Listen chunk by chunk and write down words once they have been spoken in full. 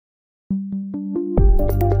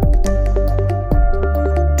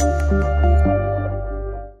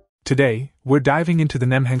Today, we're diving into the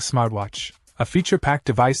Nemheng Smartwatch, a feature-packed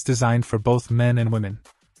device designed for both men and women.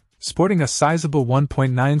 Sporting a sizable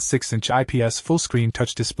 1.96-inch IPS full-screen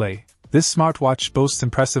touch display, this smartwatch boasts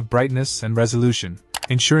impressive brightness and resolution,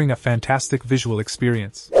 ensuring a fantastic visual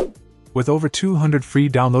experience. With over 200 free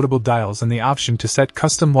downloadable dials and the option to set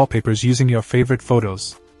custom wallpapers using your favorite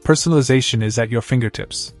photos, personalization is at your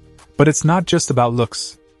fingertips. But it's not just about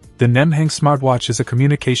looks. The Nemheng Smartwatch is a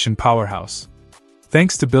communication powerhouse.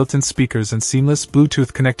 Thanks to built-in speakers and seamless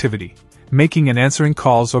Bluetooth connectivity, making and answering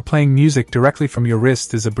calls or playing music directly from your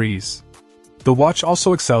wrist is a breeze. The watch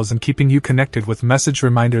also excels in keeping you connected with message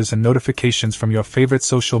reminders and notifications from your favorite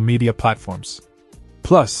social media platforms.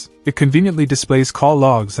 Plus, it conveniently displays call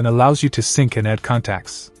logs and allows you to sync and add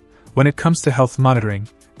contacts. When it comes to health monitoring,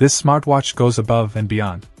 this smartwatch goes above and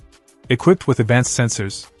beyond. Equipped with advanced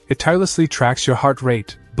sensors, it tirelessly tracks your heart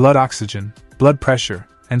rate, blood oxygen, blood pressure,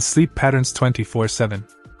 and sleep patterns 24/7.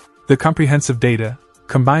 The comprehensive data,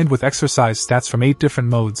 combined with exercise stats from 8 different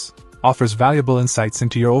modes, offers valuable insights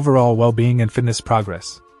into your overall well-being and fitness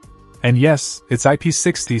progress. And yes, it's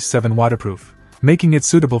IP67 waterproof, making it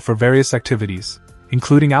suitable for various activities,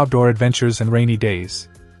 including outdoor adventures and rainy days.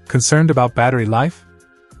 Concerned about battery life?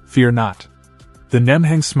 Fear not. The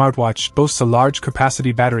Nemheng Smartwatch boasts a large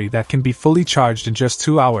capacity battery that can be fully charged in just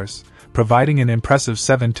 2 hours, providing an impressive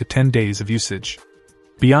 7 to 10 days of usage.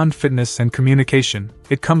 Beyond fitness and communication,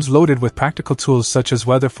 it comes loaded with practical tools such as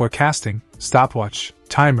weather forecasting, stopwatch,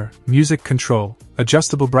 timer, music control,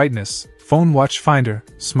 adjustable brightness, phone watch finder,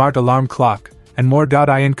 smart alarm clock, and more.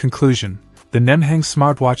 In conclusion, the Nemheng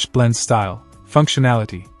Smartwatch blends style,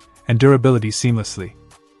 functionality, and durability seamlessly.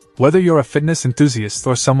 Whether you're a fitness enthusiast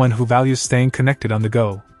or someone who values staying connected on the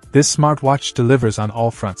go, this smartwatch delivers on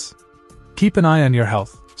all fronts. Keep an eye on your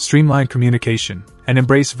health, streamline communication, and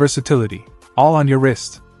embrace versatility, all on your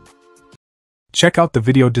wrist. Check out the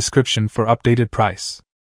video description for updated price.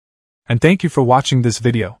 And thank you for watching this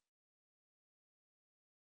video.